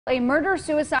A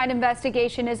murder-suicide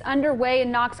investigation is underway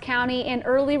in Knox County, and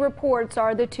early reports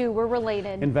are the two were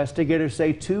related. Investigators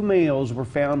say two males were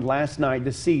found last night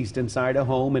deceased inside a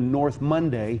home in North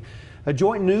Munday. A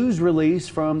joint news release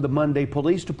from the Munday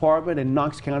Police Department and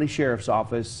Knox County Sheriff's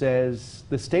Office says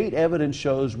the state evidence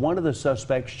shows one of the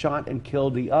suspects shot and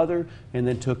killed the other and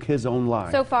then took his own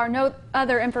life. So far, no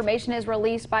other information is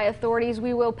released by authorities.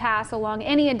 We will pass along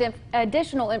any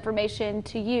additional information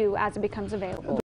to you as it becomes available.